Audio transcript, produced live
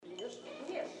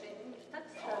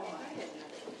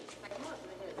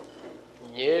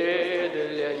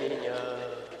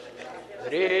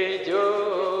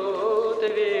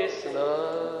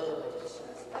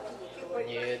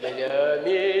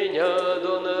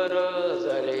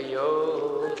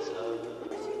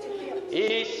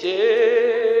и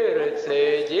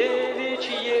сердце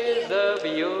девичье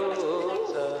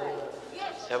забьется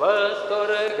с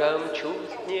восторгом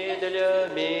чувств не для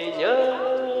меня,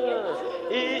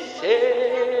 и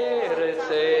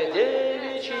сердце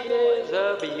девичье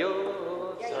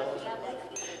забьется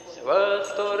с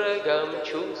восторгом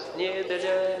чувств не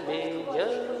для меня,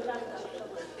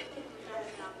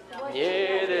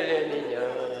 не для меня.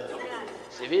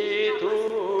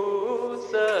 Цветут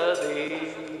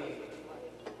сады,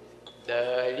 в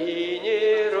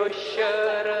долине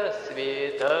роща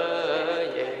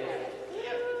расцветает,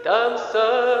 там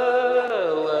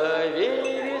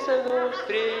соловей весну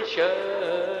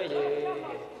встречает.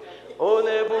 Он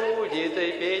будет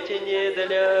петь не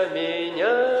для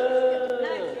меня,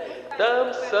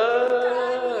 там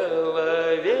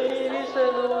соловей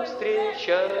весну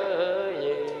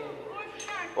встречает.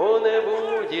 Он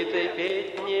будет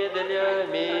петь не для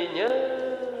меня,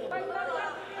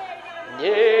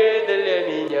 не для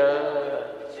меня.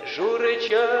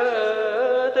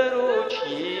 Журчат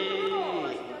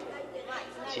ручьи,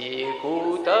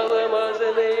 текут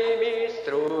алмазными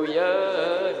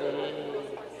струями.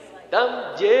 Там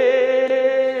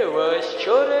дева с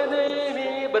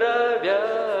черными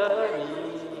бровями,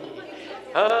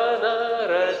 она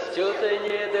растет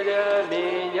не для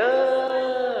меня.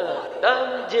 Там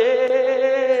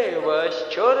дева с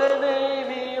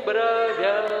черными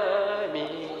бровями,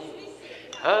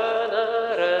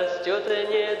 она растет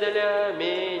не для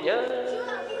меня,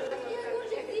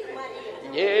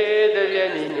 не для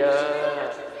меня.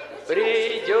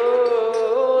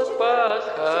 Придет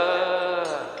Пасха,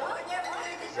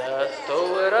 за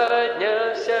стол родня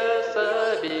вся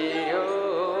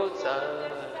соберется.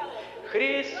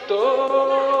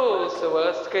 Христос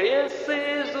воскрес,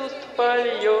 из уст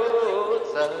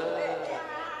польется.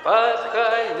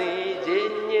 Пасхальный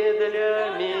день не для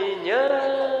меня.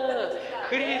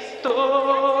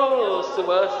 Христос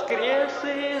воскрес,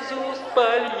 из уст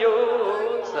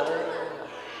польется.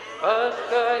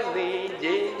 Пасхальный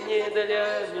день не для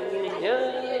меня,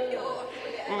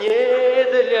 не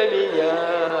для меня.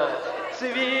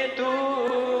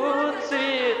 Цветут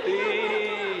цветы,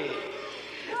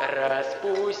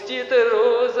 распустит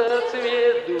роза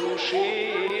цвет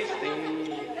душистый.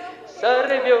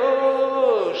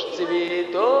 Сорвешь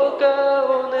цветок, а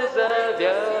он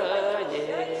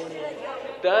завянет.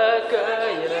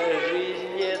 Такая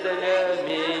жизнь не для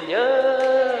меня.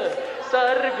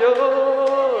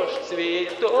 Сорвешь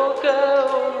цветок, а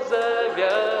он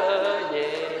завянет.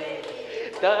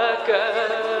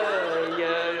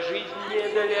 Такая жизнь не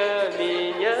для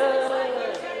меня,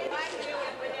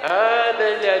 а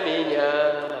для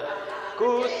меня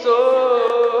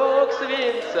кусок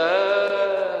свинца.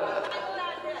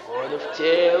 Он в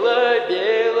тело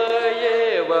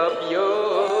белое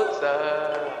вопьется,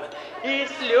 и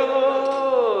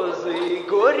слезы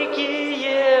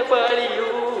горькие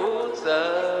польются.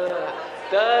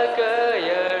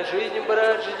 Такая жизнь,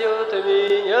 брат, ждет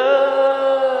меня,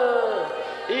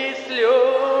 и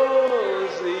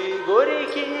слезы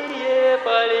горькие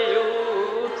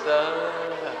польются.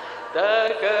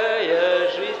 Такая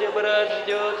жизнь, брат,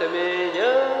 ждет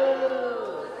меня.